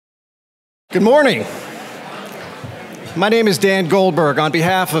Good morning. My name is Dan Goldberg. On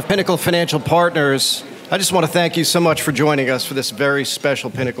behalf of Pinnacle Financial Partners, I just want to thank you so much for joining us for this very special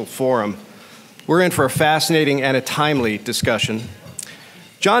Pinnacle Forum. We're in for a fascinating and a timely discussion.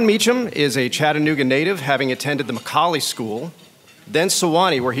 Jon Meacham is a Chattanooga native, having attended the Macaulay School, then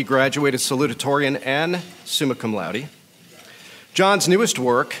Sewanee, where he graduated salutatorian and summa cum laude. Jon's newest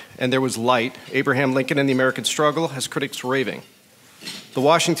work, And There Was Light, Abraham Lincoln and the American Struggle, has critics raving. The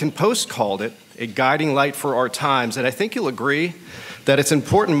Washington Post called it a guiding light for our times, and I think you'll agree that it's an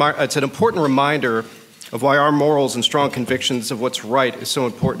important reminder of why our morals and strong convictions of what's right is so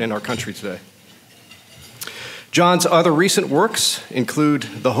important in our country today. Jon's other recent works include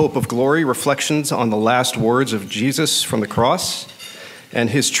The Hope of Glory, Reflections on the Last Words of Jesus from the Cross, and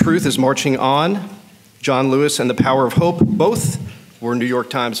His Truth is Marching On, John Lewis and the Power of Hope. Both were New York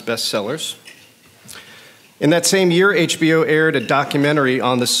Times bestsellers. In that same year, HBO aired a documentary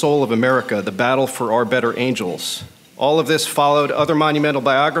on the soul of America, The Battle for Our Better Angels. All of this followed other monumental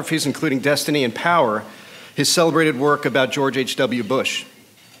biographies, including Destiny and Power, his celebrated work about George H.W. Bush.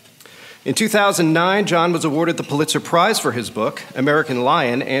 In 2009, Jon was awarded the Pulitzer Prize for his book, American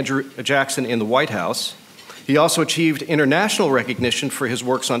Lion, Andrew Jackson in the White House. He also achieved international recognition for his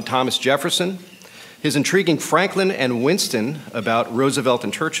works on Thomas Jefferson, his intriguing Franklin and Winston about Roosevelt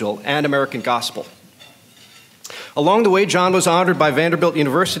and Churchill, and American Gospel. Along the way, Jon was honored by Vanderbilt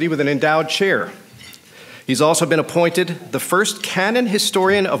University with an endowed chair. He's also been appointed the first canon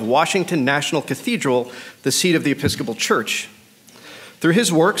historian of Washington National Cathedral, the seat of the Episcopal Church. Through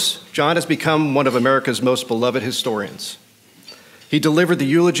his works, Jon has become one of America's most beloved historians. He delivered the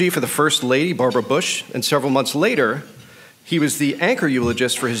eulogy for the First Lady, Barbara Bush, and several months later, he was the anchor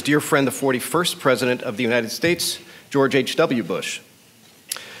eulogist for his dear friend, the 41st President of the United States, George H.W. Bush.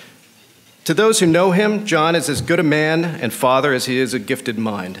 To those who know him, Jon is as good a man and father as he is a gifted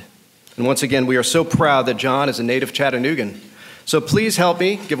mind. And once again, we are so proud that Jon is a native Chattanoogan. So please help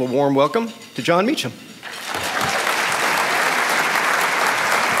me give a warm welcome to Jon Meacham.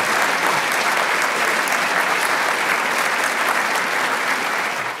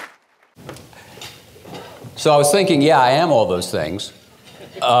 So I was thinking, yeah, I am all those things.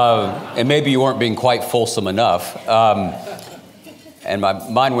 And maybe you weren't being quite fulsome enough. And my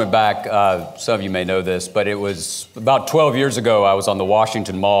mind went back, some of you may know this, but it was about 12 years ago, I was on the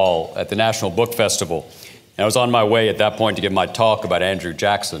Washington Mall at the National Book Festival. And I was on my way at that point to give my talk about Andrew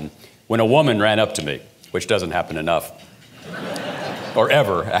Jackson when a woman ran up to me, which doesn't happen enough, or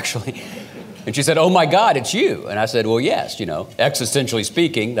ever, actually. And she said, "Oh my God, it's you." And I said, "Well, yes, existentially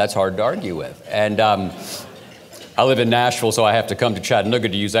speaking, that's hard to argue with." And I live in Nashville, so I have to come to Chattanooga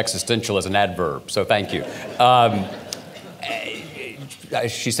to use existential as an adverb, so thank you.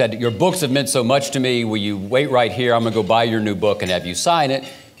 She said, "Your books have meant so much to me. Will you wait right here? I'm going to go buy your new book and have you sign it."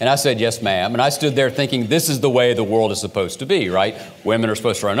 And I said, "Yes, ma'am." And I stood there thinking, this is the way the world is supposed to be, right? Women are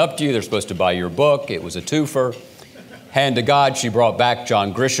supposed to run up to you. They're supposed to buy your book. It was a twofer. Hand to God, she brought back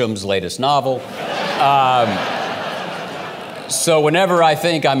John Grisham's latest novel. So whenever I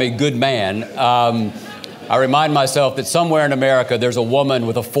think I'm a good man, I remind myself that somewhere in America, there's a woman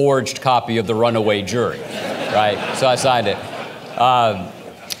with a forged copy of The Runaway Jury, right? So I signed it.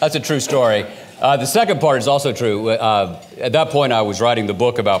 That's a true story. The second part is also true. At that point, I was writing the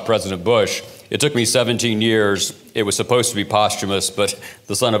book about President Bush. It took me 17 years. It was supposed to be posthumous, but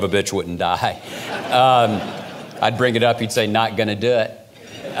the son of a bitch wouldn't die. I'd bring it up. He'd say, "Not going to do it."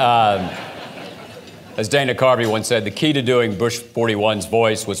 As Dana Carvey once said, the key to doing Bush 41's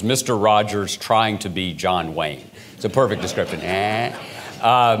voice was Mr. Rogers trying to be John Wayne. It's a perfect description.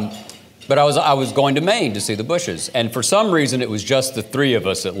 But I was going to Maine to see the Bushes, and for some reason it was just the three of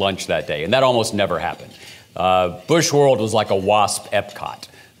us at lunch that day, and that almost never happened. Bush World was like a WASP Epcot,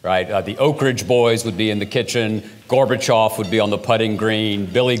 right? The Oak Ridge boys would be in the kitchen, Gorbachev would be on the putting green,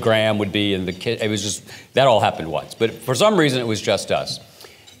 Billy Graham would be in the kitchen. It was just, that all happened once, but for some reason it was just us.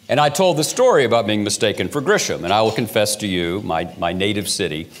 And I told the story about being mistaken for Grisham, and I will confess to you, my native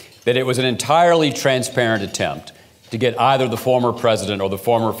city, that it was an entirely transparent attempt to get either the former president or the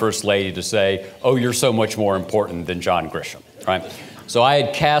former first lady to say, "Oh, you're so much more important than John Grisham," right? So I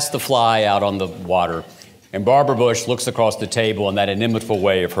had cast the fly out on the water, and Barbara Bush looks across the table in that inimitable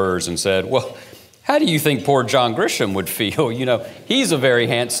way of hers and said, "Well, how do you think poor John Grisham would feel? He's a very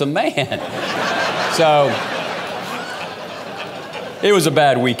handsome man." So it was a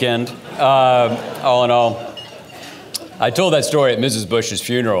bad weekend, all in all. I told that story at Mrs. Bush's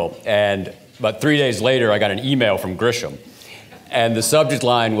funeral, and about 3 days later, I got an email from Grisham, and the subject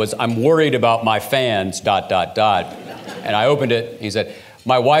line was, "I'm worried about my fans, ... And I opened it, he said,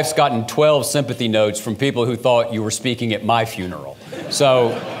 "My wife's gotten 12 sympathy notes from people who thought you were speaking at my funeral." So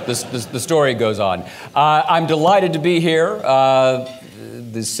the story goes on. I'm delighted to be here.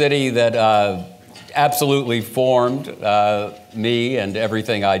 The city that absolutely formed me and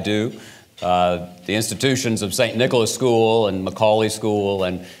everything I do. The institutions of St. Nicholas School and Macaulay School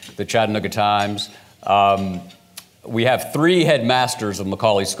and the Chattanooga Times. We have 3 headmasters of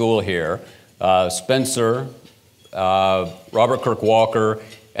Macaulay School here, Spencer, Robert Kirk Walker,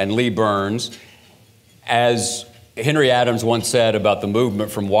 and Lee Burns. As Henry Adams once said about the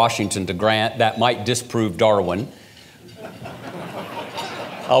movement from Washington to Grant, that might disprove Darwin.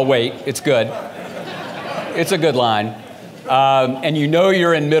 I'll wait, it's good. It's a good line. And you know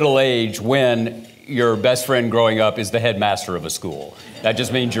you're in middle age when your best friend growing up is the headmaster of a school. That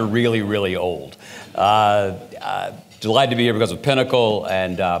just means you're really, really old. Delighted to be here because of Pinnacle,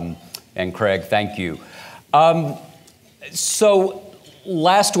 and Craig, thank you. So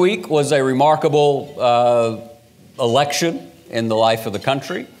last week was a remarkable election in the life of the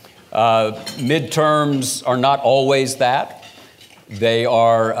country. Midterms are not always that. They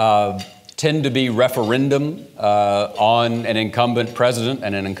tend to be referendum on an incumbent president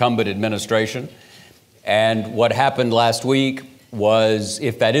and an incumbent administration. And what happened last week was,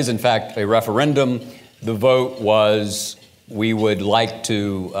 if that is in fact a referendum, the vote was we would like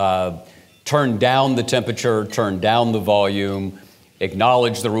to turn down the temperature, turn down the volume,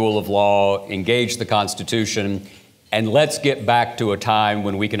 acknowledge the rule of law, engage the Constitution, and let's get back to a time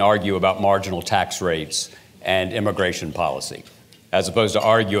when we can argue about marginal tax rates and immigration policy, as opposed to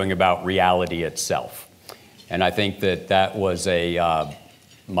arguing about reality itself. And I think that was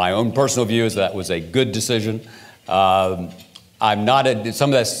my own personal view is that was a good decision. I'm not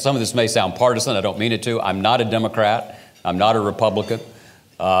some of this may sound partisan, I don't mean it to. I'm not a Democrat, I'm not a Republican.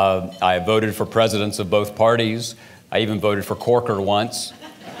 I have voted for presidents of both parties. I even voted for Corker once.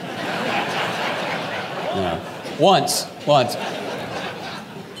 Once.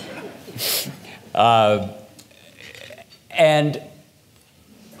 And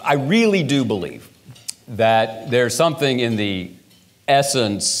I really do believe that there's something in the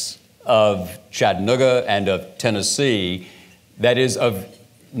essence of Chattanooga and of Tennessee that is of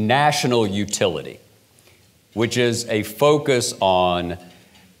national utility, which is a focus on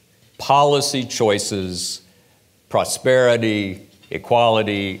policy choices, prosperity,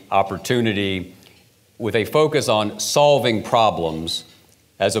 equality, opportunity, with a focus on solving problems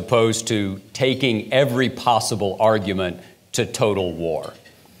as opposed to taking every possible argument to total war.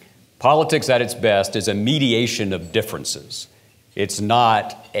 Politics at its best is a mediation of differences. It's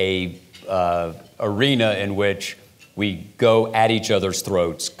not a arena in which we go at each other's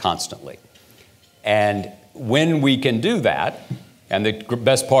throats constantly. And when we can do that, and the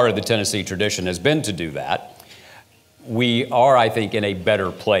best part of the Tennessee tradition has been to do that, we are, I think, in a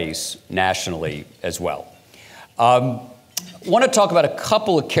better place nationally as well. I want to talk about a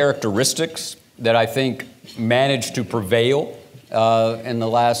couple of characteristics that I think managed to prevail in the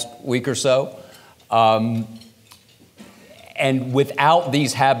last week or so. And without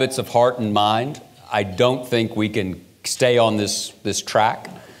these habits of heart and mind, I don't think we can stay on this track.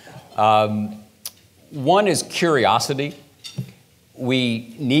 One is curiosity.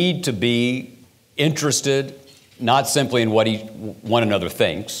 We need to be interested, not simply in what one another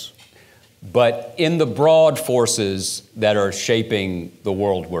thinks, but in the broad forces that are shaping the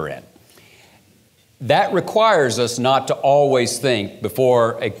world we're in. That requires us not to always think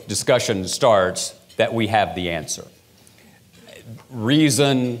before a discussion starts that we have the answer.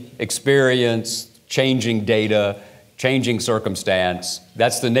 Reason, experience, changing data, changing circumstance,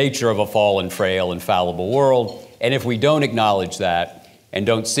 that's the nature of a fallen, frail, and fallible world. And if we don't acknowledge that and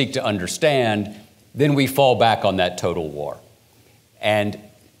don't seek to understand, then we fall back on that total war. And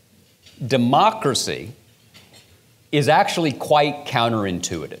democracy is actually quite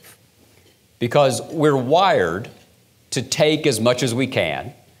counterintuitive because we're wired to take as much as we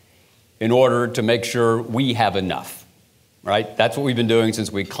can in order to make sure we have enough, right? That's what we've been doing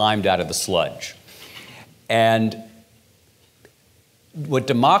since we climbed out of the sludge. And what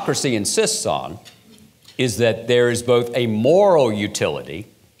democracy insists on is that there is both a moral utility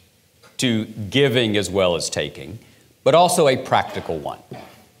to giving as well as taking, but also a practical one.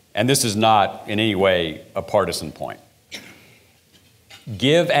 And this is not in any way a partisan point.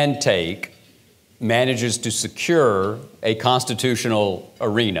 Give and take manages to secure a constitutional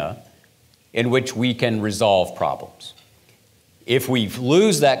arena in which we can resolve problems. If we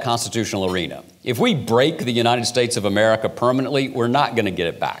lose that constitutional arena, if we break the United States of America permanently, we're not going to get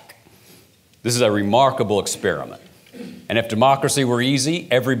it back. This is a remarkable experiment. And if democracy were easy,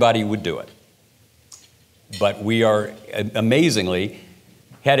 everybody would do it. But we are, amazingly,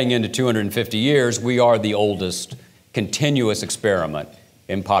 heading into 250 years, we are the oldest continuous experiment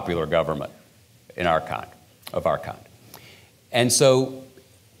in popular government of our kind. And so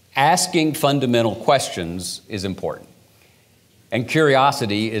asking fundamental questions is important. And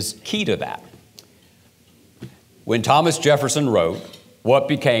curiosity is key to that. When Thomas Jefferson wrote what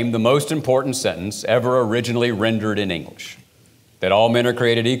became the most important sentence ever originally rendered in English, that all men are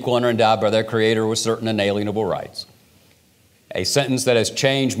created equal and are endowed by their Creator with certain inalienable rights, a sentence that has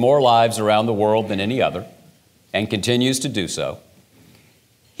changed more lives around the world than any other and continues to do so,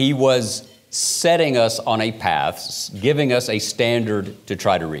 he was setting us on a path, giving us a standard to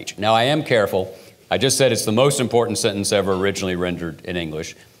try to reach. Now, I am careful. I just said it's the most important sentence ever originally rendered in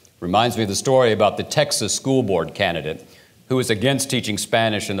English. Reminds me of the story about the Texas school board candidate who was against teaching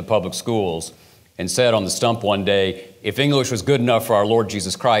Spanish in the public schools and said on the stump one day, if English was good enough for our Lord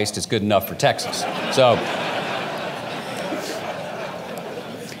Jesus Christ, it's good enough for Texas. So,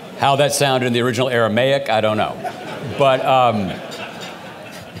 how that sounded in the original Aramaic, I don't know. But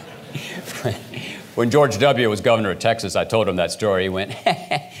when George W. was governor of Texas, I told him that story. He went,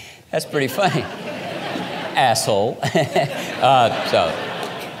 that's pretty funny, asshole.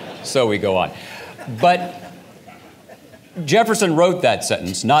 So we go on. But Jefferson wrote that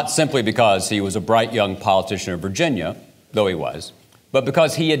sentence not simply because he was a bright young politician of Virginia, though he was, but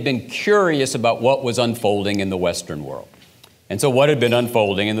because he had been curious about what was unfolding in the Western world. And so what had been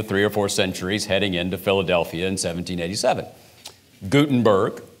unfolding in the 3 or 4 centuries heading into Philadelphia in 1787?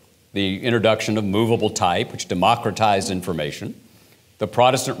 Gutenberg, the introduction of movable type, which democratized information, the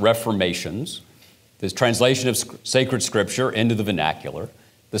Protestant Reformations, the translation of sacred scripture into the vernacular,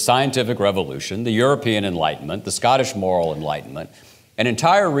 the scientific revolution, the European Enlightenment, the Scottish moral enlightenment, an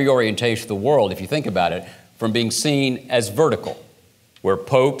entire reorientation of the world, if you think about it, from being seen as vertical, where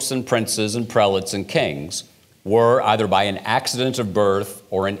popes and princes and prelates and kings were, either by an accident of birth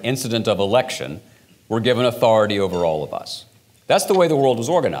or an incident of election, were given authority over all of us. That's the way the world was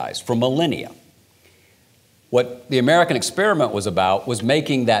organized for millennia. What the American experiment was about was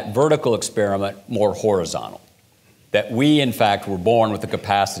making that vertical experiment more horizontal. That we, in fact, were born with the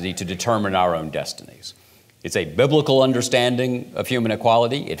capacity to determine our own destinies. It's a biblical understanding of human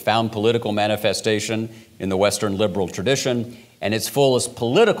equality. It found political manifestation in the Western liberal tradition, and its fullest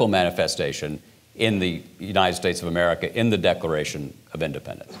political manifestation in the United States of America in the Declaration of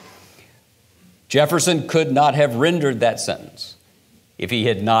Independence. Jefferson could not have rendered that sentence if he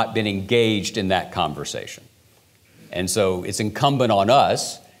had not been engaged in that conversation. And so it's incumbent on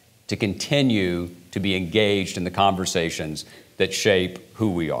us to continue to be engaged in the conversations that shape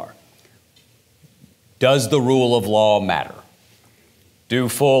who we are. Does the rule of law matter? Do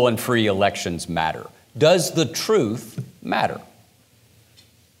full and free elections matter? Does the truth matter?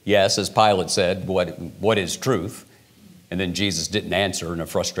 Yes, as Pilate said, what is truth? And then Jesus didn't answer in a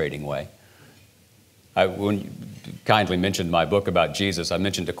frustrating way. When you kindly mentioned my book about Jesus, I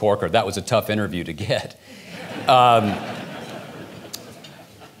mentioned to Corker, that was a tough interview to get.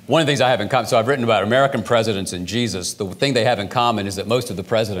 One of the things I have in common, so I've written about American presidents and Jesus. The thing they have in common is that most of the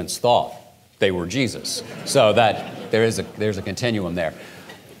presidents thought they were Jesus. So that there's a continuum there.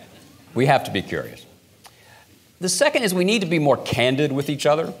 We have to be curious. The second is we need to be more candid with each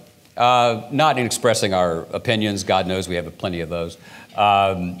other, not in expressing our opinions. God knows we have plenty of those.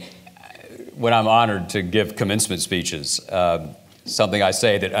 When I'm honored to give commencement speeches, something I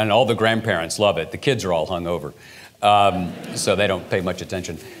say that, and all the grandparents love it, the kids are all hungover, so they don't pay much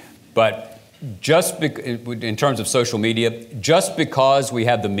attention. But in terms of social media, just because we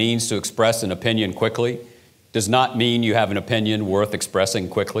have the means to express an opinion quickly does not mean you have an opinion worth expressing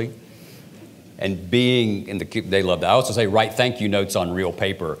quickly. And they love that. I also say write thank you notes on real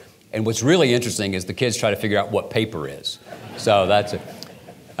paper. And what's really interesting is the kids try to figure out what paper is. So that's it.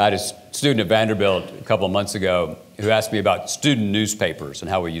 I had a student at Vanderbilt a couple of months ago who asked me about student newspapers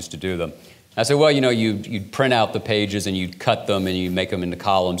and how we used to do them. I said, well, you'd print out the pages and you'd cut them and you'd make them into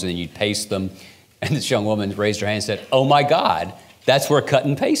columns and then you'd paste them. And this young woman raised her hand and said, oh my God, that's where cut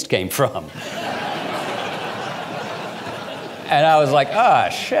and paste came from. And I was like,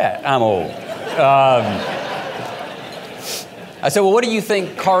 shit, I'm old. I said, well, what do you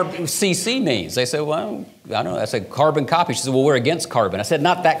think CC means? They said, well, I don't know. I said, carbon copy. She said, well, we're against carbon. I said,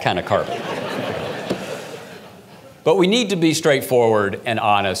 not that kind of carbon. But we need to be straightforward and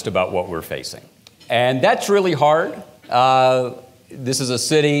honest about what we're facing. And that's really hard. This is a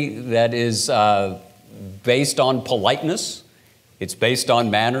city that is based on politeness. It's based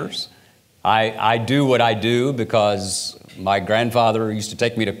on manners. I do what I do because my grandfather used to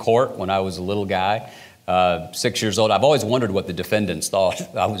take me to court when I was a little guy, 6 years old. I've always wondered what the defendants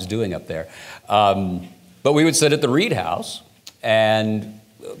thought I was doing up there. But we would sit at the Reed House and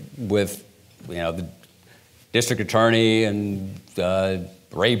with, district attorney and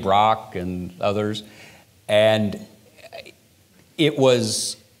Ray Brock and others. And it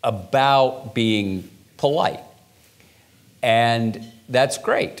was about being polite. And that's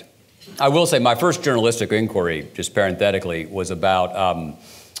great. I will say my first journalistic inquiry, just parenthetically, was about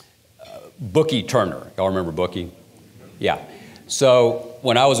Bookie Turner. Y'all remember Bookie? Yeah. So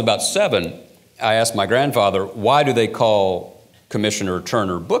when I was about 7, I asked my grandfather, why do they call Commissioner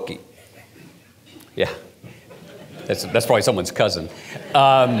Turner Bookie? Yeah. That's probably someone's cousin.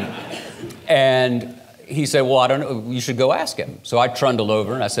 And he said, well, I don't know, you should go ask him. So I trundled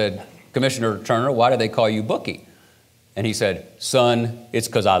over and I said, Commissioner Turner, why do they call you Bookie? And he said, son, it's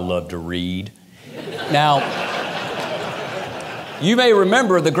because I love to read. Now, you may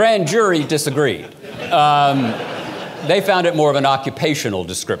remember the grand jury disagreed. They found it more of an occupational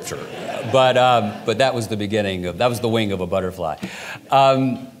descriptor, but that was the beginning of, that was the wing of a butterfly.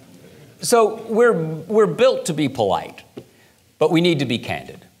 So we're built to be polite, but we need to be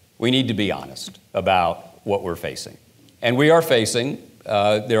candid. We need to be honest about what we're facing. And we are facing,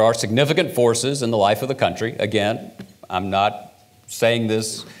 there are significant forces in the life of the country. Again, I'm not saying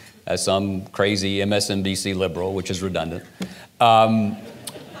this as some crazy MSNBC liberal, which is redundant.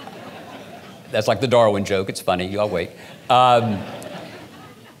 That's like the Darwin joke. It's funny. I'll wait.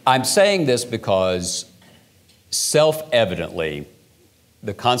 I'm saying this because self-evidently,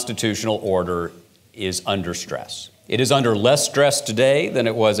 the constitutional order is under stress. It is under less stress today than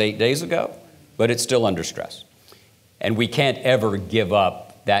it was 8 days ago, but it's still under stress. And we can't ever give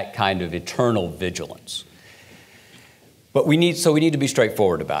up that kind of eternal vigilance. But we need to be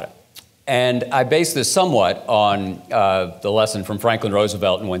straightforward about it. And I base this somewhat on the lesson from Franklin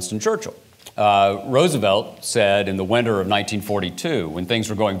Roosevelt and Winston Churchill. Roosevelt said in the winter of 1942, when things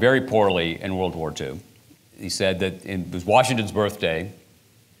were going very poorly in World War II, he said that it was Washington's birthday.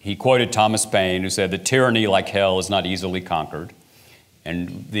 He quoted Thomas Paine, who said that tyranny like hell is not easily conquered,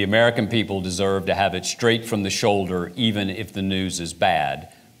 and the American people deserve to have it straight from the shoulder even if the news is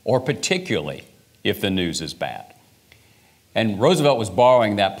bad, or particularly if the news is bad. And Roosevelt was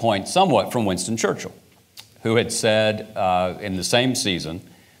borrowing that point somewhat from Winston Churchill, who had said in the same season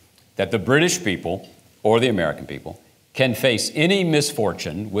that the British people, or the American people, can face any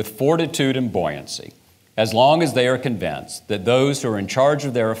misfortune with fortitude and buoyancy, as long as they are convinced that those who are in charge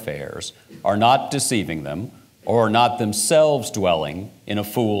of their affairs are not deceiving them or are not themselves dwelling in a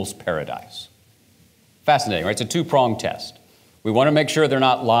fool's paradise. Fascinating, right? It's a two-pronged test. We want to make sure they're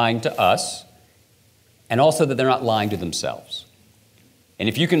not lying to us, and also that they're not lying to themselves. And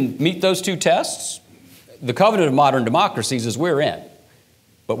if you can meet those two tests, the covenant of modern democracies is we're in.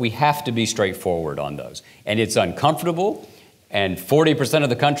 But we have to be straightforward on those. And it's uncomfortable, and 40% of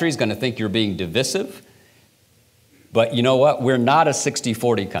the country is going to think you're being divisive. But you know what? We're not a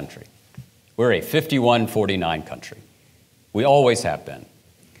 60-40 country. We're a 51-49 country. We always have been.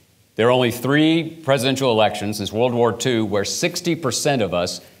 There are only 3 presidential elections since World War II where 60% of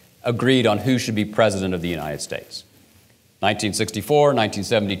us agreed on who should be president of the United States. 1964,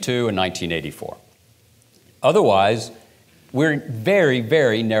 1972, and 1984. Otherwise, we're very,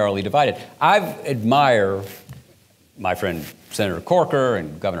 very narrowly divided. I admire my friend Senator Corker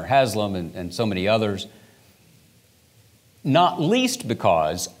and Governor Haslam and so many others, not least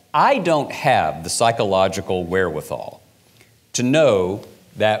because I don't have the psychological wherewithal to know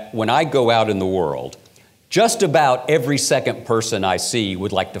that when I go out in the world, just about every second person I see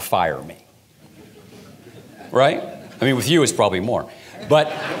would like to fire me. Right? I mean, with you, it's probably more. But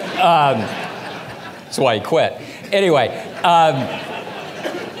that's why he quit. Anyway, I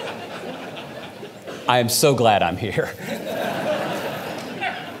am so glad I'm here.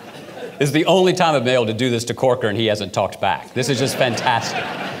 This is the only time I've been able to do this to Corker and he hasn't talked back. This is just fantastic.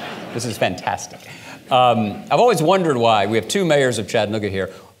 This is fantastic. I've always wondered why we have 2 mayors of Chattanooga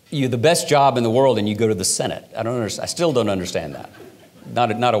here. You're the best job in the world and you go to the Senate. I still don't understand that.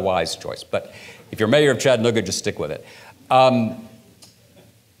 Not a wise choice, but if you're mayor of Chattanooga, just stick with it.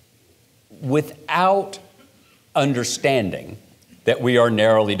 Without understanding that we are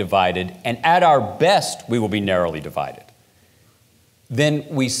narrowly divided, and at our best, we will be narrowly divided, then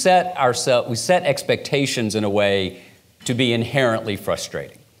we set expectations in a way to be inherently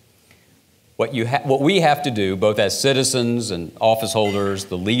frustrating. What we have to do, both as citizens and office holders,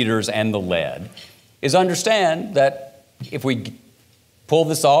 the leaders and the led, is understand that if we pull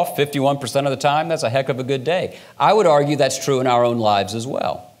this off 51% of the time, that's a heck of a good day. I would argue that's true in our own lives as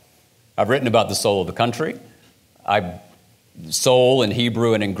well. I've written about the soul of the country. Soul in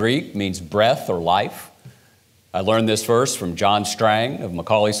Hebrew and in Greek means breath or life. I learned this first from John Strang of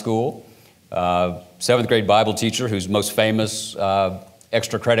Macaulay School, 7th grade Bible teacher whose most famous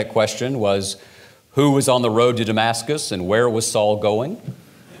extra credit question was, Who was on the road to Damascus and where was Saul going?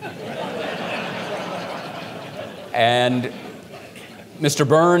 And Mr.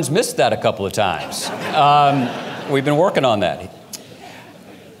 Burns missed that a couple of times. We've been working on that.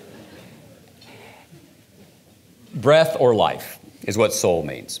 Breath or life is what soul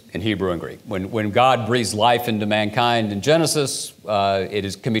means in Hebrew and Greek. When God breathes life into mankind in Genesis,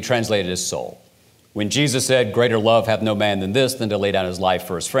 can be translated as soul. When Jesus said, "Greater love hath no man than this, than to lay down his life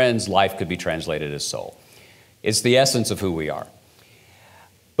for his friends," life could be translated as soul. It's the essence of who we are.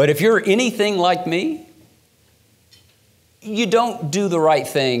 But if you're anything like me, you don't do the right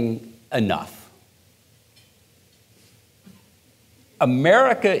thing enough.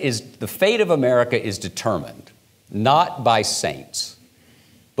 The fate of America is determined not by saints,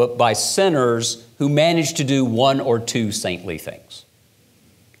 but by sinners who manage to do one or two saintly things.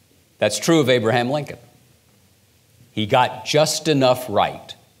 That's true of Abraham Lincoln. He got just enough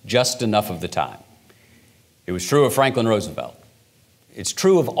right, just enough of the time. It was true of Franklin Roosevelt. It's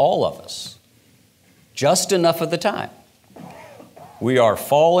true of all of us, just enough of the time. We are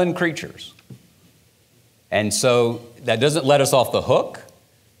fallen creatures. And so that doesn't let us off the hook,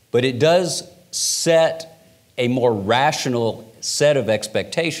 but it does set a more rational set of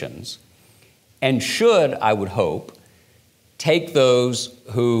expectations and should, I would hope, take those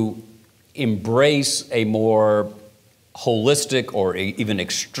who embrace a more holistic or even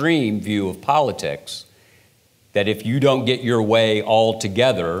extreme view of politics, that if you don't get your way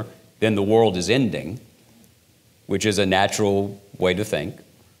altogether, then the world is ending, which is a natural way to think.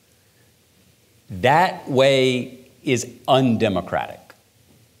 That way is undemocratic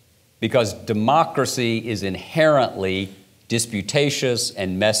because democracy is inherently disputatious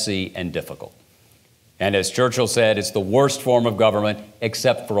and messy and difficult. And as Churchill said, it's the worst form of government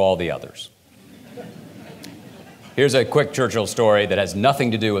except for all the others. Here's a quick Churchill story that has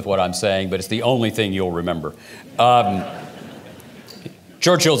nothing to do with what I'm saying, but it's the only thing you'll remember.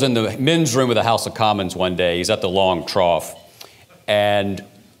 Churchill's in the men's room of the House of Commons one day. He's at the long trough, and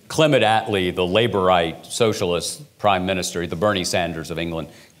Clement Attlee, the Labourite socialist prime minister, the Bernie Sanders of England,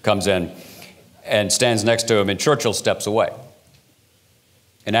 comes in and stands next to him, and Churchill steps away.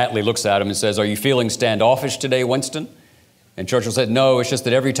 And Attlee looks at him and says, "Are you feeling standoffish today, Winston?" And Churchill said, "No, it's just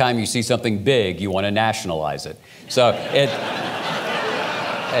that every time you see something big, you want to nationalize it." So it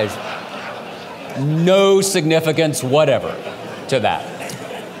has no significance whatever to that.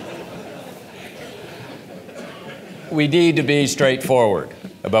 We need to be straightforward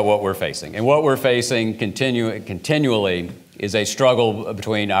about what we're facing. And what we're facing continually is a struggle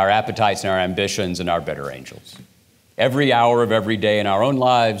between our appetites and our ambitions and our better angels. Every hour of every day in our own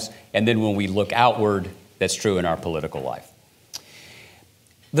lives, and then when we look outward, that's true in our political life.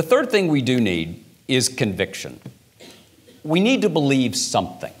 The third thing we do need is conviction. We need to believe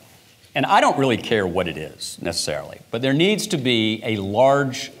something. And I don't really care what it is necessarily, but there needs to be a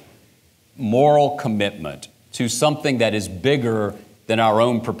large moral commitment to something that is bigger than our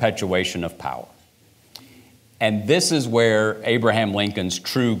own perpetuation of power. And this is where Abraham Lincoln's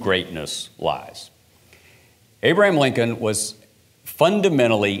true greatness lies. Abraham Lincoln was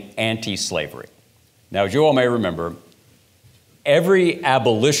fundamentally anti-slavery. Now, as you all may remember, every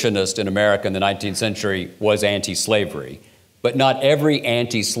abolitionist in America in the 19th century was anti-slavery, but not every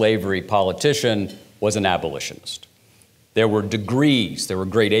anti-slavery politician was an abolitionist. There were degrees, there were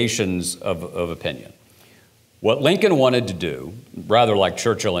gradations of opinion. What Lincoln wanted to do, rather like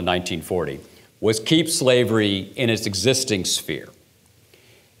Churchill in 1940, was keep slavery in its existing sphere.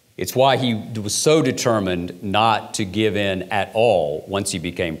 It's why he was so determined not to give in at all once he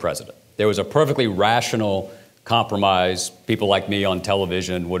became president. There was a perfectly rational compromise. People like me on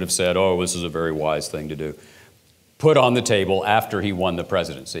television would have said, "Oh, this is a very wise thing to do," put on the table after he won the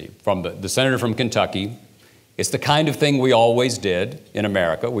presidency. From the senator from Kentucky, it's the kind of thing we always did in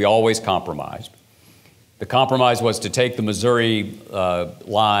America. We always compromised. The compromise was to take the Missouri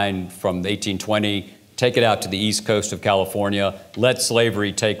line from 1820, take it out to the east coast of California, let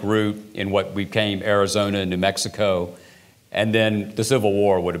slavery take root in what became Arizona and New Mexico, and then the Civil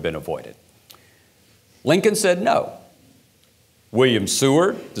War would have been avoided. Lincoln said no. William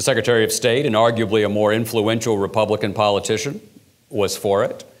Seward, the Secretary of State and arguably a more influential Republican politician, was for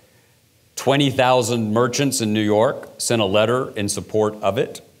it. 20,000 merchants in New York sent a letter in support of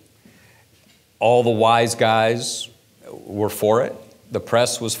it. All the wise guys were for it. The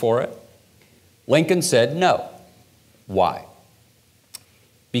press was for it. Lincoln said no. Why?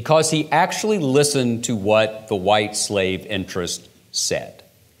 Because he actually listened to what the white slave interest said.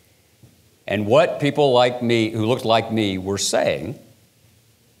 And what people like me, who looked like me, were saying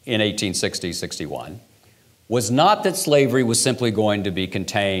in 1860-61 was not that slavery was simply going to be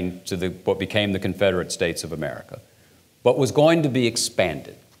contained to what became the Confederate States of America, but was going to be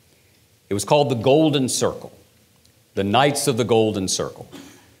expanded. It was called the Golden Circle, the Knights of the Golden Circle.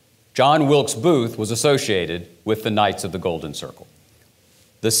 John Wilkes Booth was associated with the Knights of the Golden Circle.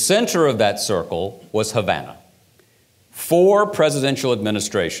 The center of that circle was Havana. 4 presidential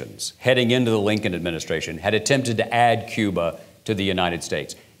administrations heading into the Lincoln administration had attempted to add Cuba to the United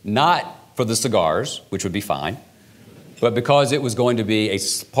States, not for the cigars, which would be fine, but because it was going to be a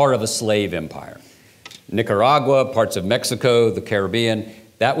part of a slave empire. Nicaragua, parts of Mexico, the Caribbean,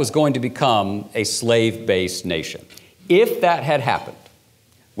 that was going to become a slave-based nation. If that had happened,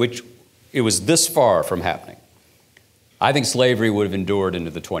 which it was this far from happening, I think slavery would have endured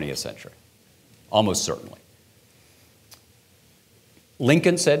into the 20th century, almost certainly.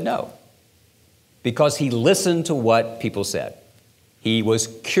 Lincoln said no, because he listened to what people said. He was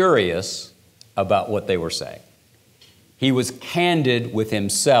curious about what they were saying. He was candid with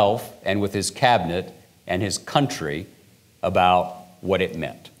himself and with his cabinet and his country about what it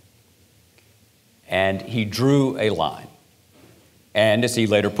meant. And he drew a line. And as he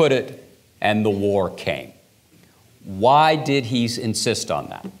later put it, and the war came. Why did he insist on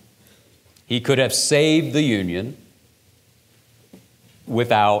that? He could have saved the Union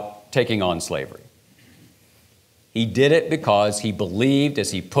without taking on slavery. He did it because he believed,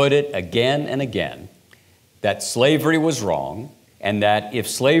 as he put it again and again, that slavery was wrong and that if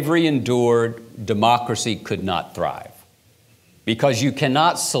slavery endured, democracy could not thrive. Because you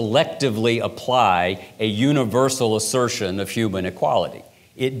cannot selectively apply a universal assertion of human equality.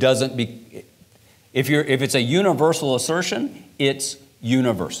 It doesn't be, if it's a universal assertion, it's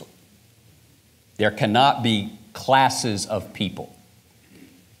universal. There cannot be classes of people.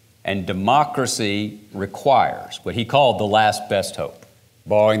 And democracy requires what he called the last best hope,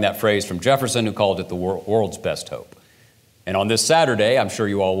 borrowing that phrase from Jefferson, who called it the world's best hope. And on this Saturday, I'm sure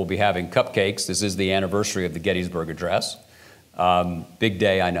you all will be having cupcakes. This is the anniversary of the Gettysburg Address. Big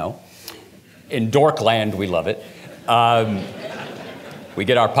day, I know. In Dorkland, we love it. We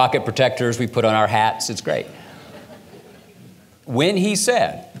get our pocket protectors, we put on our hats, it's great. When he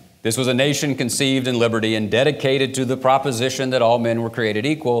said, this was a nation conceived in liberty and dedicated to the proposition that all men were created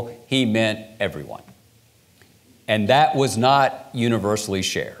equal, he meant everyone. And that was not universally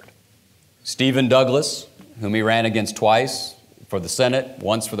shared. Stephen Douglas, whom he ran against twice for the Senate,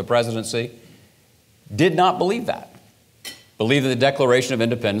 once for the presidency, did not believe that. Believed that the Declaration of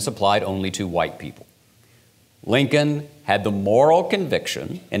Independence applied only to white people. Lincoln had the moral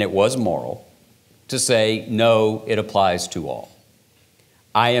conviction, and it was moral, to say, no, it applies to all.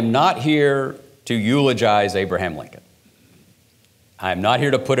 I am not here to eulogize Abraham Lincoln. I am not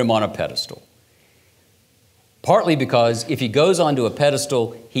here to put him on a pedestal. Partly because if he goes onto a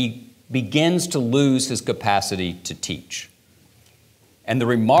pedestal, he begins to lose his capacity to teach. And the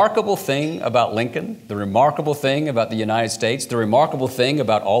remarkable thing about Lincoln, the remarkable thing about the United States, the remarkable thing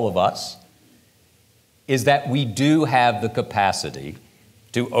about all of us, is that we do have the capacity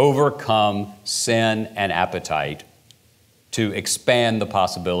to overcome sin and appetite, to expand the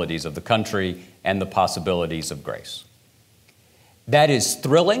possibilities of the country and the possibilities of grace. That is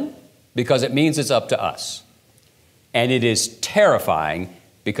thrilling because it means it's up to us. And it is terrifying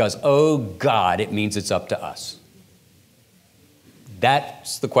because, oh God, it means it's up to us.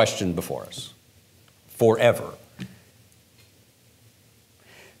 That's the question before us, forever.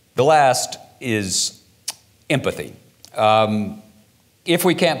 The last is empathy. If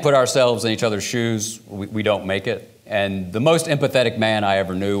we can't put ourselves in each other's shoes, we don't make it. And the most empathetic man I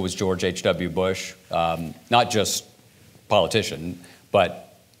ever knew was George H.W. Bush, not just politician,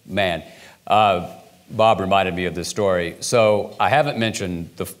 but man. Bob reminded me of this story. So I haven't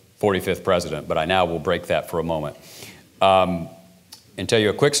mentioned the 45th president, but I now will break that for a moment and tell you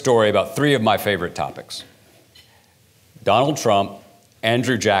a quick story about 3 of my favorite topics. Donald Trump,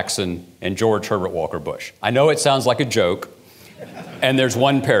 Andrew Jackson, and George Herbert Walker Bush. I know it sounds like a joke, and there's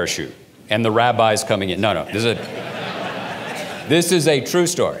one parachute, and the rabbi's coming in. No, this is a true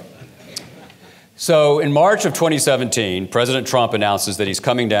story. So in March of 2017, President Trump announces that he's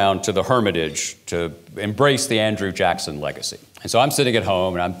coming down to the Hermitage to embrace the Andrew Jackson legacy. And so I'm sitting at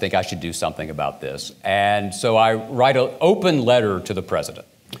home and I think I should do something about this. And so I write an open letter to the president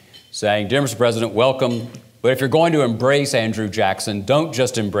saying, "Dear Mr. President, welcome. But if you're going to embrace Andrew Jackson, don't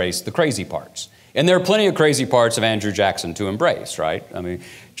just embrace the crazy parts." And there are plenty of crazy parts of Andrew Jackson to embrace, right? I mean,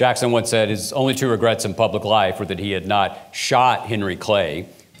 Jackson once said his only 2 regrets in public life were that he had not shot Henry Clay,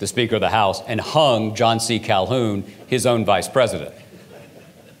 the Speaker of the House, and hung John C. Calhoun, his own vice president.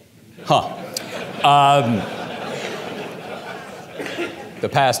 The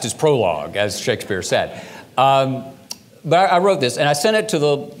past is prologue, as Shakespeare said. But I wrote this, and I sent it to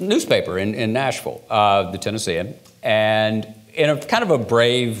the newspaper in Nashville, the Tennessean, and in a kind of a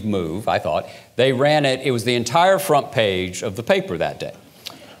brave move, I thought, they ran it. It was the entire front page of the paper that day,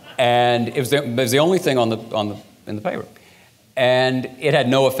 and it was the only thing in the paper, and it had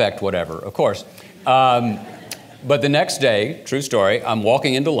no effect whatever, of course. But the next day, true story, I'm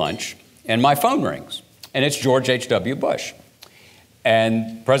walking into lunch, and my phone rings, and it's George H.W. Bush.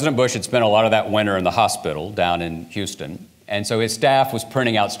 And President Bush had spent a lot of that winter in the hospital down in Houston, and so his staff was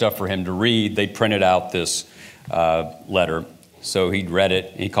printing out stuff for him to read. They printed out this letter, so he'd read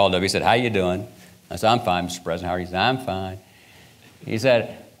it. He called up. He said, "How you doing?" I said, "I'm fine, Mr. President. How are you?" He said, "I'm fine." He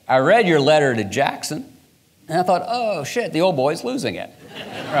said, "I read your letter to Jackson," and I thought, "Oh shit, the old boy's losing it,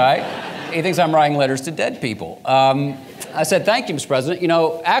 right? He thinks I'm writing letters to dead people." I said, "Thank you, Mr. President. You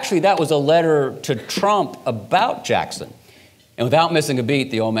know, actually, that was a letter to Trump about Jackson." And without missing a beat,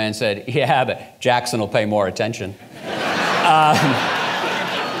 the old man said, "Yeah, but Jackson will pay more attention."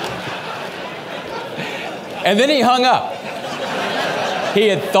 And then he hung up. He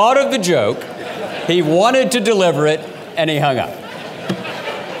had thought of the joke, he wanted to deliver it, and he hung up.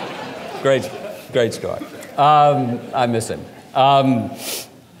 Great story. I miss him.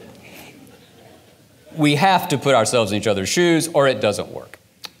 We have to put ourselves in each other's shoes, or it doesn't work.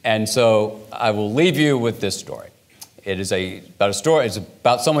 And so I will leave you with this story. It is it's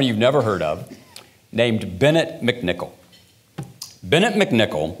about someone you've never heard of, named Bennett McNichol. Bennett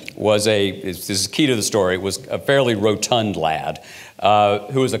McNichol this is key to the story, was a fairly rotund lad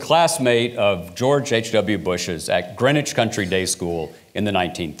who was a classmate of George H.W. Bush's at Greenwich Country Day School in the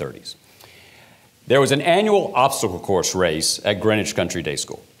 1930s. There was an annual obstacle course race at Greenwich Country Day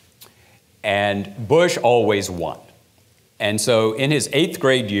School, and Bush always won. And so in his 8th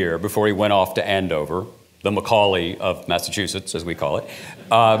grade year, before he went off to Andover, the Macaulay of Massachusetts, as we call it,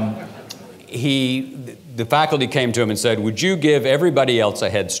 the faculty came to him and said, "Would you give everybody else a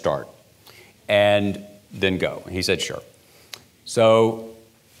head start and then go?" And he said, "Sure." So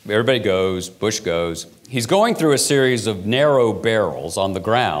everybody goes, Bush goes. He's going through a series of narrow barrels on the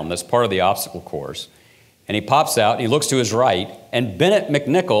ground that's part of the obstacle course, and he pops out and he looks to his right, and Bennett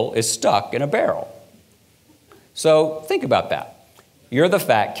McNichol is stuck in a barrel. So think about that. You're the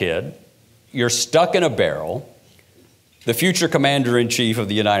fat kid. You're stuck in a barrel. The future commander-in-chief of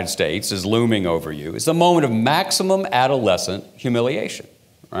the United States is looming over you. It's a moment of maximum adolescent humiliation,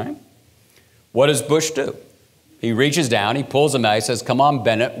 right? What does Bush do? He reaches down, he pulls him out, he says, "Come on,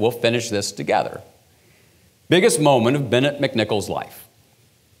 Bennett, we'll finish this together." Biggest moment of Bennett McNichol's life,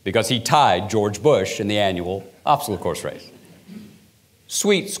 because he tied George Bush in the annual obstacle course race.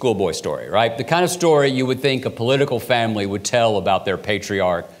 Sweet schoolboy story, right? The kind of story you would think a political family would tell about their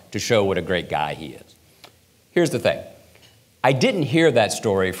patriarch to show what a great guy he is. Here's the thing. I didn't hear that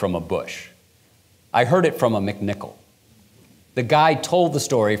story from a Bush. I heard it from a McNichol. The guy told the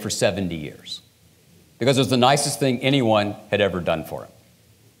story for 70 years because it was the nicest thing anyone had ever done for him.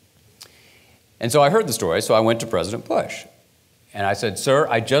 And so I heard the story, so I went to President Bush. And I said, "Sir,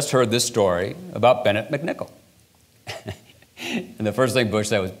 I just heard this story about Bennett McNichol." And the first thing Bush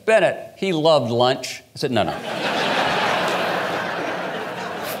said was, "Bennett, he loved lunch." I said, "No.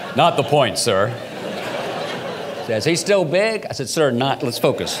 Not the point, sir." He says, "He's still big?" I said, "Sir, let's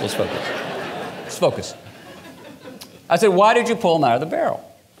focus. Let's focus. I said, "Why did you pull him out of the barrel?"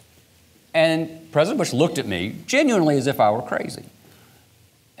 And President Bush looked at me genuinely as if I were crazy.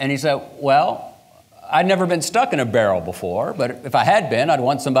 And he said, "Well, I'd never been stuck in a barrel before, but if I had been, I'd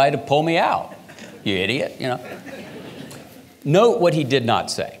want somebody to pull me out. You idiot, you know." Note what he did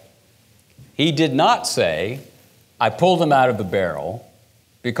not say. He did not say, "I pulled him out of the barrel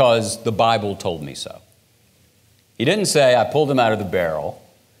because the Bible told me so." He didn't say, "I pulled him out of the barrel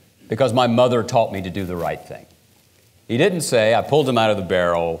because my mother taught me to do the right thing." He didn't say, "I pulled him out of the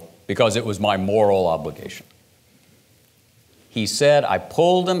barrel because it was my moral obligation." He said, "I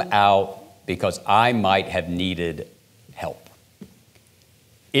pulled him out because I might have needed help."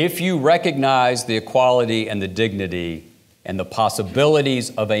 If you recognize the equality and the dignity and the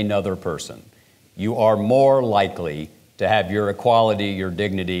possibilities of another person, you are more likely to have your equality, your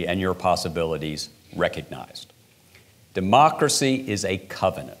dignity, and your possibilities recognized. Democracy is a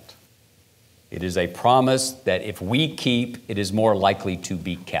covenant. It is a promise that if we keep, it is more likely to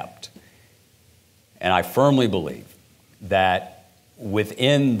be kept. And I firmly believe that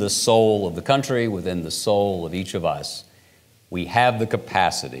within the soul of the country, within the soul of each of us, we have the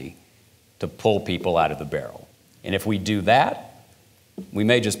capacity to pull people out of the barrel. And if we do that, we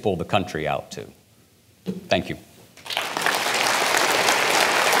may just pull the country out too. Thank you.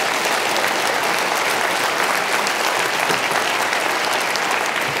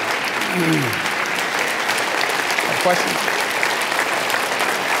 questions?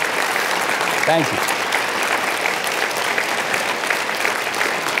 Thank you.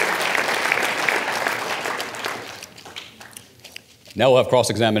 Now we'll have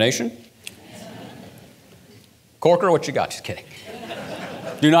cross-examination. Corker, what you got? Just kidding.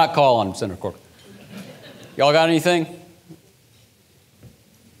 Do not call on Senator Corker. Y'all got anything?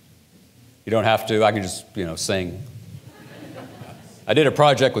 You don't have to. I can just, sing. I did a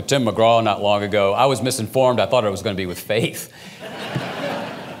project with Tim McGraw not long ago. I was misinformed. I thought it was going to be with Faith.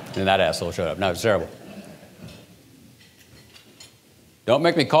 And that asshole showed up. No, it's terrible. Don't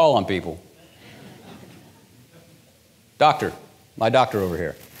make me call on people. Doctor, my doctor over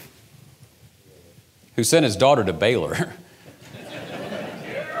here, who sent his daughter to Baylor.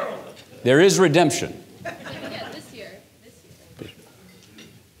 There is redemption. Yeah, this year.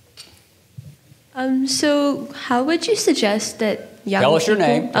 So how would you suggest that young Tell us your people...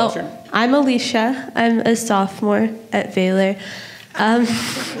 name. Tell us your name. I'm Alicia. I'm a sophomore at Baylor.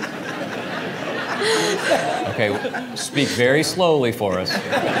 Okay, speak very slowly for us.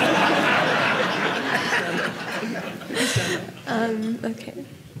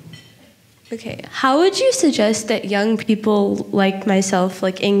 Okay. How would you suggest that young people like myself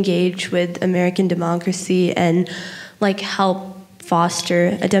engage with American democracy and help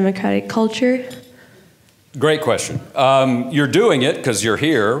foster a democratic culture? Great question. You're doing it because you're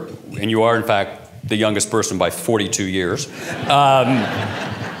here, and you are, in fact, the youngest person by 42 years.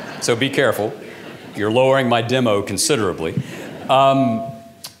 So be careful. You're lowering my demo considerably.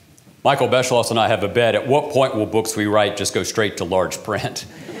 Michael Beschloss and I have a bet. At what point will books we write just go straight to large print?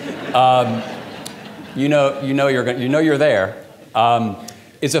 You're there.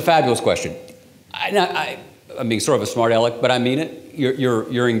 It's a fabulous question. I'm being sort of a smart aleck, but I mean it.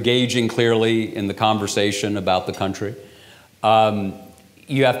 You're engaging clearly in the conversation about the country.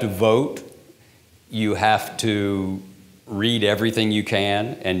 You have to vote. You have to read everything you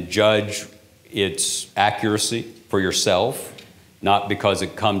can and judge its accuracy for yourself, not because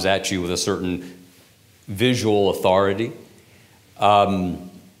it comes at you with a certain visual authority. And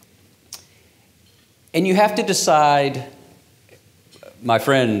you have to decide, my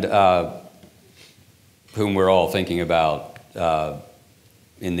friend, whom we're all thinking about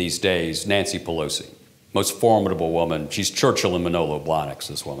in these days, Nancy Pelosi, most formidable woman. She's Churchill and Manolo Blahniks,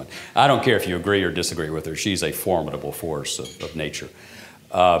 this woman. I don't care if you agree or disagree with her. She's a formidable force of nature.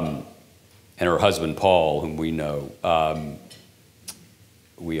 And her husband, Paul, whom we know,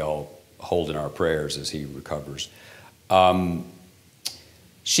 we all hold in our prayers as he recovers.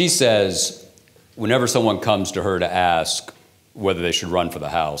 She says, whenever someone comes to her to ask whether they should run for the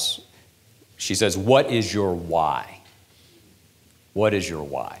House, she says, what is your why? What is your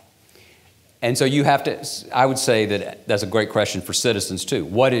why? And so you have to, I would say that that's a great question for citizens too.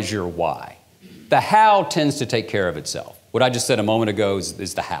 What is your why? The how tends to take care of itself. What I just said a moment ago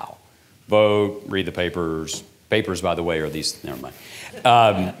is the how. Vote, read the papers. Papers, by the way, are these, never mind.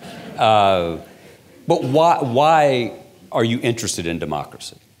 But why are you interested in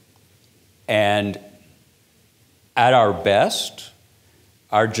democracy? And at our best,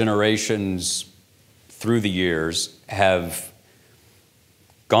 our generations through the years have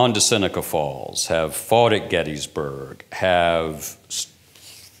gone to Seneca Falls, have fought at Gettysburg, have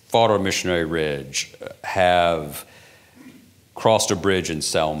fought on Missionary Ridge, have crossed a bridge in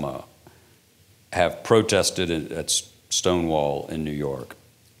Selma, have protested at Stonewall in New York,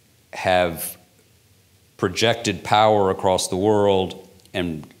 have projected power across the world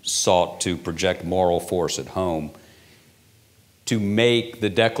and sought to project moral force at home to make the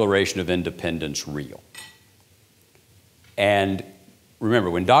Declaration of Independence real. And remember,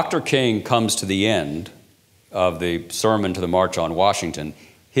 when Dr. King comes to the end of the sermon to the March on Washington,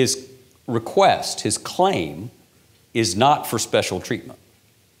 his request, his claim, is not for special treatment.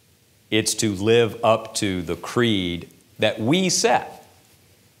 It's to live up to the creed that we set.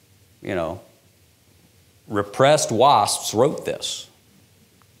 You know, repressed wasps wrote this.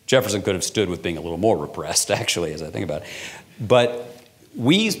 Jefferson could have stood with being a little more repressed, actually, as I think about it. But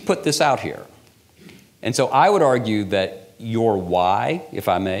we put this out here. And so I would argue that your why, if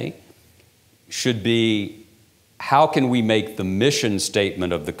I may, should be, how can we make the mission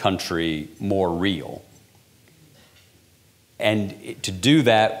statement of the country more real? And to do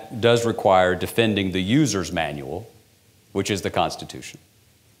that does require defending the user's manual, which is the Constitution.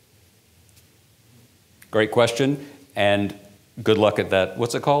 Great question, and good luck at that.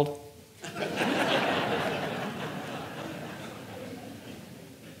 What's it called? Mr.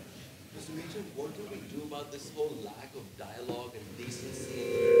 Meacham, what do we do about this whole lack of dialogue and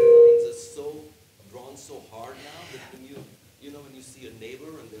decency? Lines are so drawn so hard now that when you see a neighbor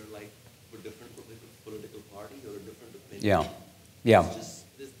and they're like for a different political party or a different Yeah. Yeah. It's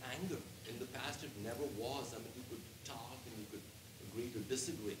just this anger. In the past, it never was. I mean, you could talk and you could agree to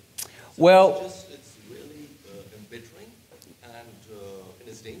disagree. So Well, it's really embittering and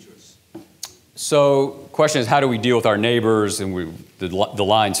it's dangerous. so question is, how do we deal with our neighbors? And the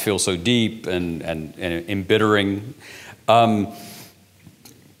lines feel so deep and embittering. I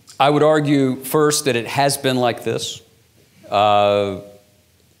would argue first that it has been like this. I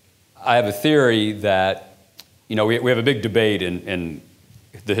have a theory that, we have a big debate in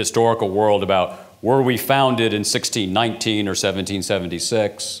the historical world about were we founded in 1619 or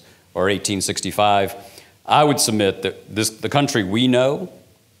 1776 or 1865. I would submit that the country we know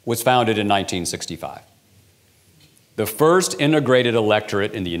was founded in 1965. The first integrated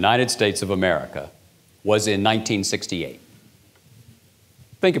electorate in the United States of America was in 1968.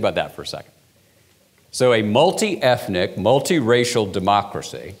 Think about that for a second. So a multi-ethnic, multi-racial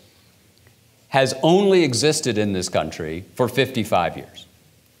democracy has only existed in this country for 55 years.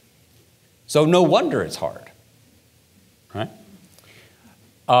 So no wonder it's hard, right?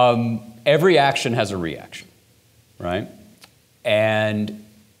 Every action has a reaction, right? And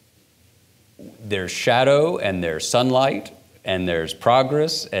there's shadow and there's sunlight and there's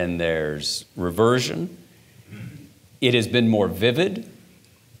progress and there's reversion. It has been more vivid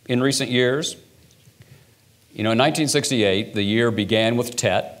in recent years. In 1968, the year began with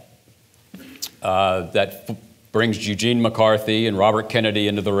Tet. That brings Eugene McCarthy and Robert Kennedy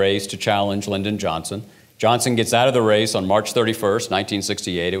into the race to challenge Lyndon Johnson. Johnson gets out of the race on March 31st,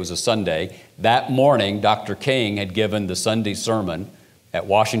 1968. It was a Sunday. That morning, Dr. King had given the Sunday sermon at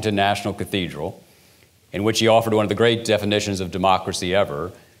Washington National Cathedral, in which he offered one of the great definitions of democracy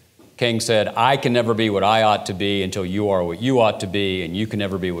ever. King said, I can never be what I ought to be until you are what you ought to be, and you can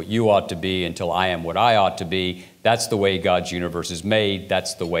never be what you ought to be until I am what I ought to be. That's the way God's universe is made.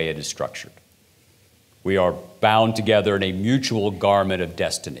 That's the way it is structured. We are bound together in a mutual garment of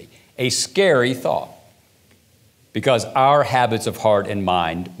destiny. A scary thought, because our habits of heart and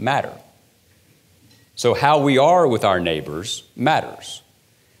mind matter. So how we are with our neighbors matters.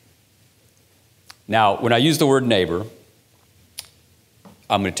 Now, when I use the word neighbor,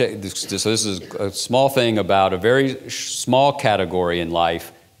 I'm going to take this. So this is a small thing about a very small category in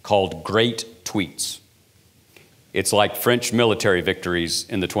life called great tweets. It's like French military victories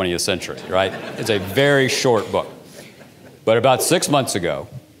in the 20th century, right? It's a very short book. But about 6 months ago,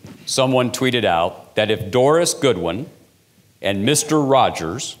 someone tweeted out that if Doris Goodwin and Mr.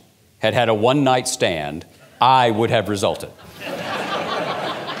 Rogers had had a one-night stand, I would have resulted.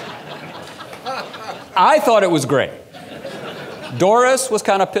 I thought it was great. Doris was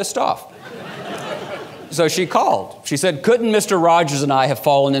kind of pissed off. So she called. She said, couldn't Mr. Rogers and I have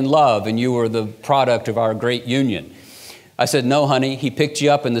fallen in love and you were the product of our great union? I said, no, honey, he picked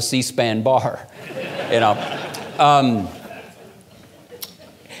you up in the C-SPAN bar.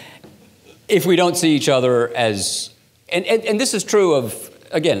 If we don't see each other as, and this is true of,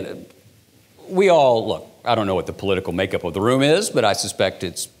 again, we all, look, I don't know what the political makeup of the room is, but I suspect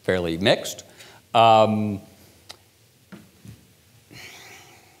it's fairly mixed. I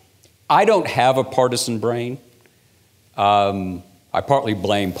don't have a partisan brain. I partly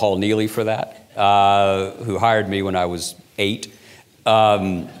blame Paul Neely for that, who hired me when I was 8.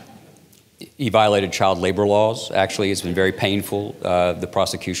 He violated child labor laws. Actually, it's been very painful, the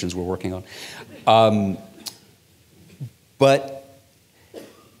prosecutions we're working on. But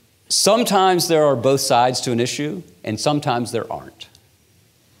sometimes there are both sides to an issue, and sometimes there aren't.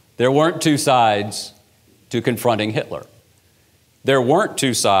 There weren't two sides to confronting Hitler. There weren't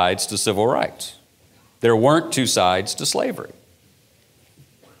two sides to civil rights. There weren't two sides to slavery.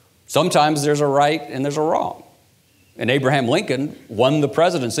 Sometimes there's a right and there's a wrong. And Abraham Lincoln won the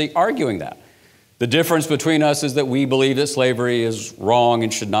presidency arguing that. The difference between us is that we believe that slavery is wrong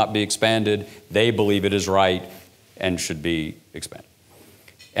and should not be expanded. They believe it is right and should be expanded.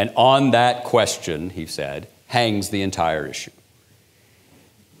 And on that question, he said, hangs the entire issue.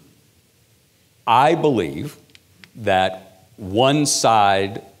 I believe that one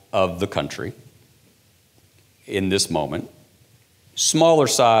side of the country in this moment, smaller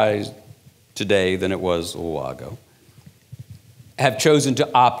size today than it was a while ago, have chosen to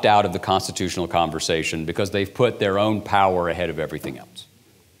opt out of the constitutional conversation because they've put their own power ahead of everything else.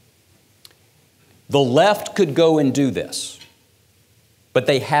 The left could go and do this, but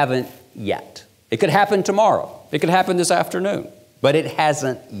they haven't yet. It could happen tomorrow. It could happen this afternoon, but it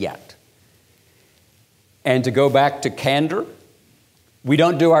hasn't yet. And to go back to candor, we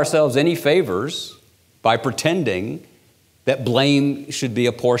don't do ourselves any favors by pretending that blame should be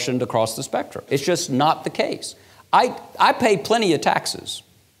apportioned across the spectrum. It's just not the case. I pay plenty of taxes,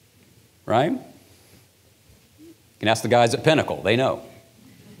 right? can ask the guys at Pinnacle, they know.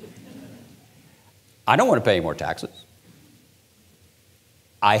 I don't want to pay more taxes.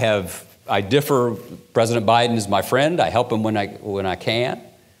 I differ. President Biden is my friend. I help him when I can.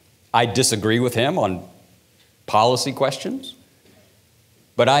 I disagree with him on policy questions.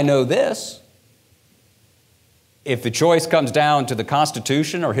 But I know this: if the choice comes down to the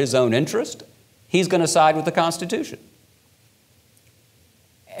Constitution or his own interest, he's going to side with the Constitution.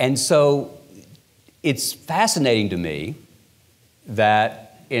 And so it's fascinating to me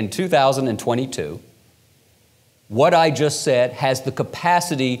that in 2022, what I just said has the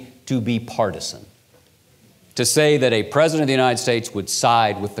capacity to be partisan, to say that a president of the United States would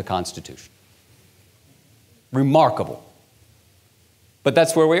side with the Constitution. Remarkable. But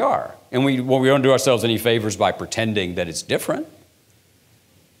that's where we are. And we don't do ourselves any favors by pretending that it's different.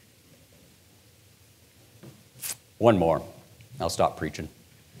 One more. I'll stop preaching.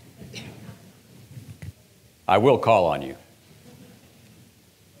 I will call on you.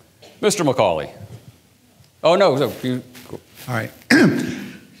 Mr. McCauley. Oh, no. All right.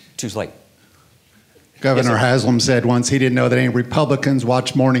 Too late. Governor Haslam said once he didn't know that any Republicans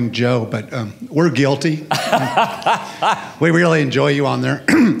watch Morning Joe, but we're guilty. We really enjoy you on there.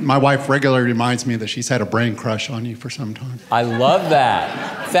 My wife regularly reminds me that she's had a brain crush on you for some time. I love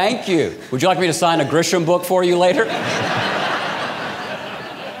that. Thank you. Would you like me to sign a Grisham book for you later?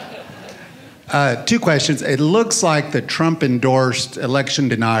 2 questions. It looks like the Trump-endorsed election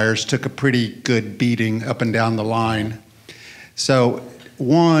deniers took a pretty good beating up and down the line. So,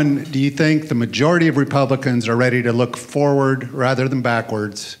 1, do you think the majority of Republicans are ready to look forward rather than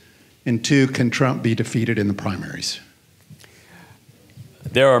backwards? And 2, can Trump be defeated in the primaries?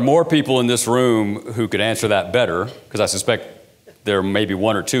 There are more people in this room who could answer that better, because I suspect there may be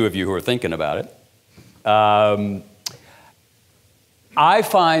 1 or 2 of you who are thinking about it. I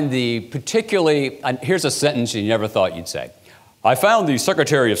find here's a sentence you never thought you'd say. I found the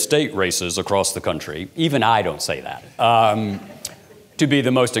Secretary of State races across the country, even I don't say that, to be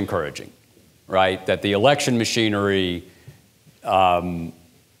the most encouraging, right? That the election machinery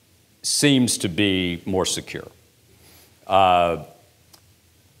seems to be more secure. I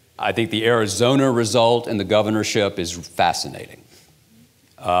think the Arizona result in the governorship is fascinating,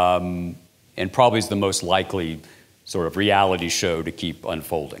 and probably is the most likely sort of reality show to keep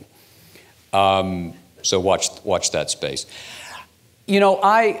unfolding. So watch that space. You know,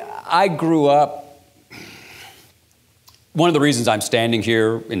 I grew up, one of the reasons I'm standing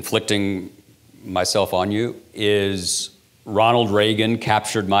here inflicting myself on you is Ronald Reagan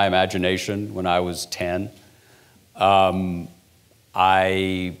captured my imagination when I was 10. I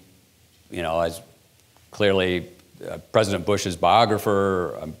was clearly President Bush's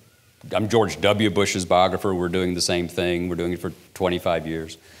biographer. I'm George W. Bush's biographer. We're doing the same thing. We're doing it for 25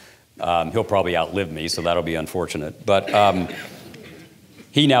 years. He'll probably outlive me, so that'll be unfortunate. But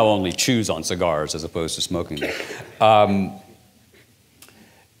he now only chews on cigars as opposed to smoking them.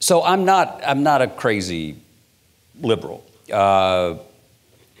 So I'm not a crazy liberal. And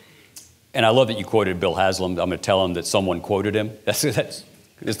I love that you quoted Bill Haslam. I'm going to tell him that someone quoted him. It's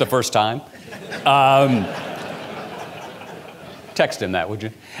the first time. Text him that, would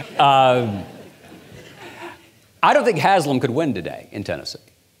you? I don't think Haslam could win today in Tennessee.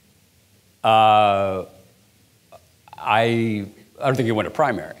 I don't think he'd win a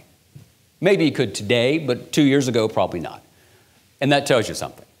primary. Maybe he could today, but 2 years ago, probably not. And that tells you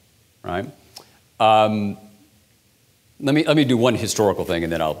something, right? Let me do one historical thing,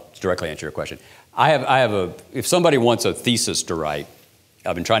 and then I'll directly answer your question. If somebody wants a thesis to write,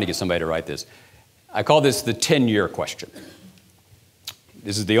 I've been trying to get somebody to write this. I call this the 10-year question.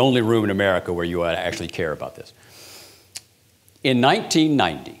 This is the only room in America where you actually care about this. In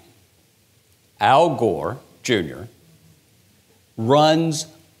 1990, Al Gore, Jr., runs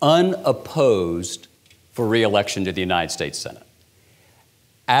unopposed for re-election to the United States Senate.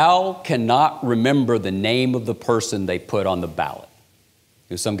 Al cannot remember the name of the person they put on the ballot.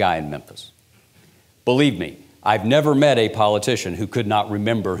 It was some guy in Memphis. Believe me, I've never met a politician who could not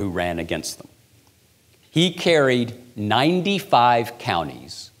remember who ran against them. He carried 95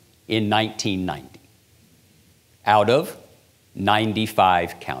 counties in 1990 out of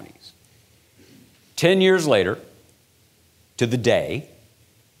 95 counties. 10 years later, to the day,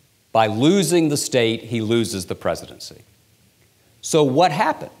 by losing the state, he loses the presidency. So what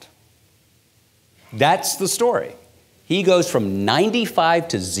happened? That's the story. He goes from 95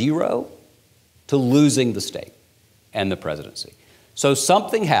 to 0 to losing the state and the presidency. So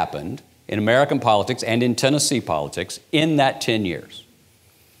something happened in American politics and in Tennessee politics in that 10 years.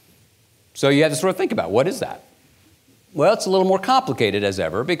 So you have to sort of think about, what is that? Well, it's a little more complicated as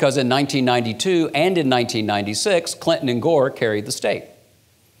ever because in 1992 and in 1996, Clinton and Gore carried the state,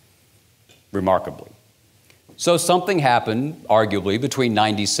 remarkably. So something happened, arguably, between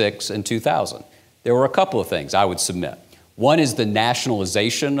 96 and 2000. There were a couple of things I would submit. One is the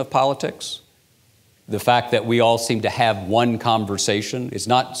nationalization of politics. The fact that we all seem to have one conversation. It's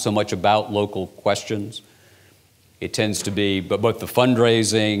not so much about local questions. It tends to be, but both the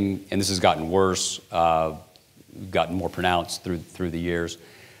fundraising, and this has gotten worse, gotten more pronounced through the years.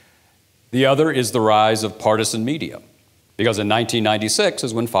 The other is the rise of partisan media, because in 1996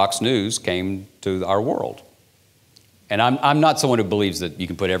 is when Fox News came to our world. And I'm not someone who believes that you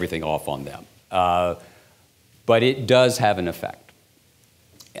can put everything off on them, but it does have an effect.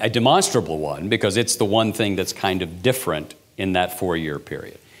 A demonstrable one, because it's the one thing that's kind of different in that 4-year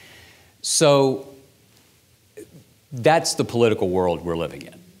period. So that's the political world we're living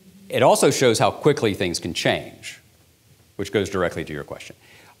in. It also shows how quickly things can change, which goes directly to your question.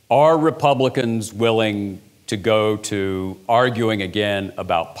 Are Republicans willing to go to arguing again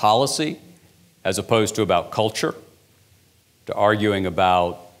about policy as opposed to about culture, to arguing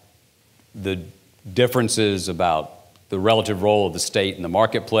about the differences about the relative role of the state in the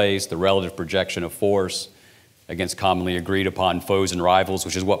marketplace, the relative projection of force against commonly agreed upon foes and rivals,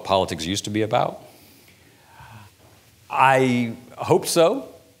 which is what politics used to be about? I hope so.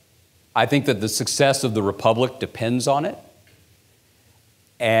 I think that the success of the republic depends on it.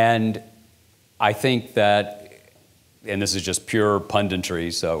 And I think that, and this is just pure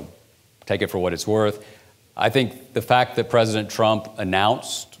punditry, so take it for what it's worth, I think the fact that President Trump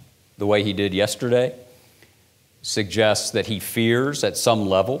announced the way he did yesterday suggests that he fears at some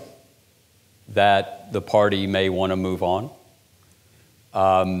level that the party may want to move on.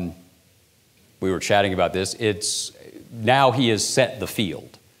 We were chatting about this. Now he has set the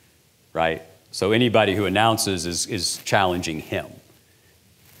field, right? So anybody who announces is challenging him.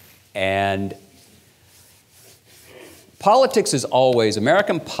 And politics is always,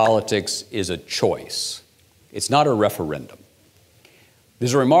 American politics is a choice. It's not a referendum. We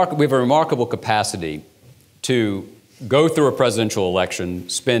have a remarkable capacity to go through a presidential election,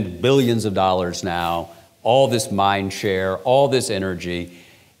 spend billions of dollars now, all this mind share, all this energy,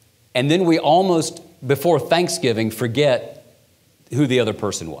 and then we almost, before Thanksgiving, forget who the other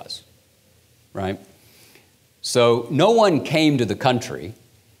person was, right? So no one came to the country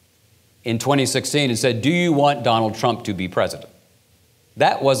in 2016 and said, do you want Donald Trump to be president?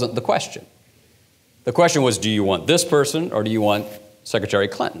 That wasn't the question. The question was, do you want this person or do you want Secretary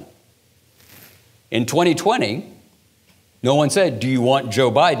Clinton? In 2020, no one said, do you want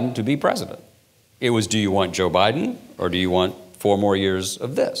Joe Biden to be president? It was, do you want Joe Biden or do you want 4 more years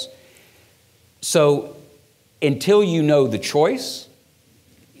of this? So until you know the choice,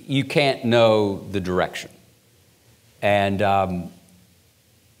 you can't know the direction. And, I'm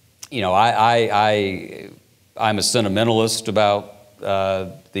a sentimentalist about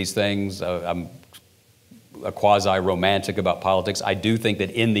these things. I'm a quasi-romantic about politics. I do think that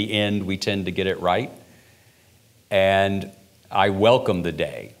in the end, we tend to get it right. And I welcome the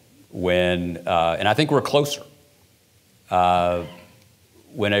day when, and I think we're closer,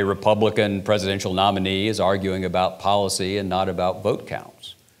 when a Republican presidential nominee is arguing about policy and not about vote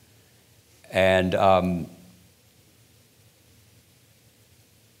counts. And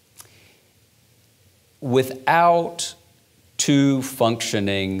without two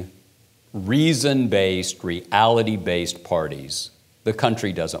functioning, reason-based, reality-based parties, the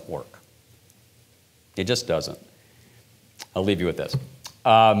country doesn't work. It just doesn't. I'll leave you with this.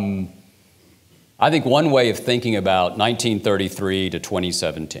 I think one way of thinking about 1933 to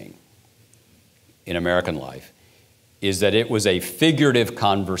 2017 in American life is that it was a figurative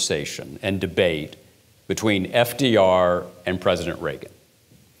conversation and debate between FDR and President Reagan,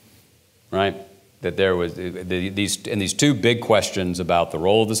 right? That there was these two big questions about the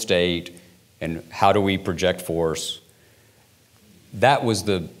role of the state and how do we project force. That was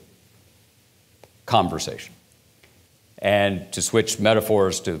the conversation. And to switch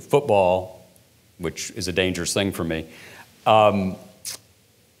metaphors to football, which is a dangerous thing for me,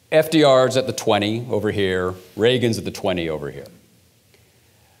 FDR's at the 20 over here, Reagan's at the 20 over here.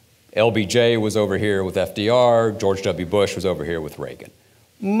 LBJ was over here with FDR, George W. Bush was over here with Reagan.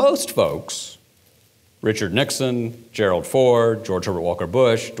 Most folks, Richard Nixon, Gerald Ford, George Herbert Walker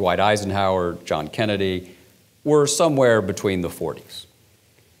Bush, Dwight Eisenhower, John Kennedy, were somewhere between the 40s.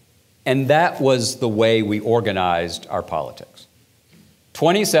 And that was the way we organized our politics.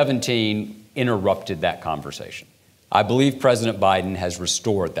 2017 interrupted that conversation. I believe President Biden has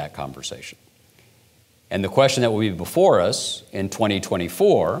restored that conversation. And the question that will be before us in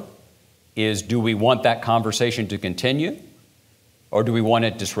 2024 is, do we want that conversation to continue, or do we want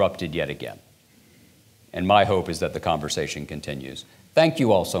it disrupted yet again? And my hope is that the conversation continues. Thank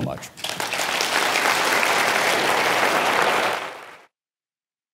you all so much.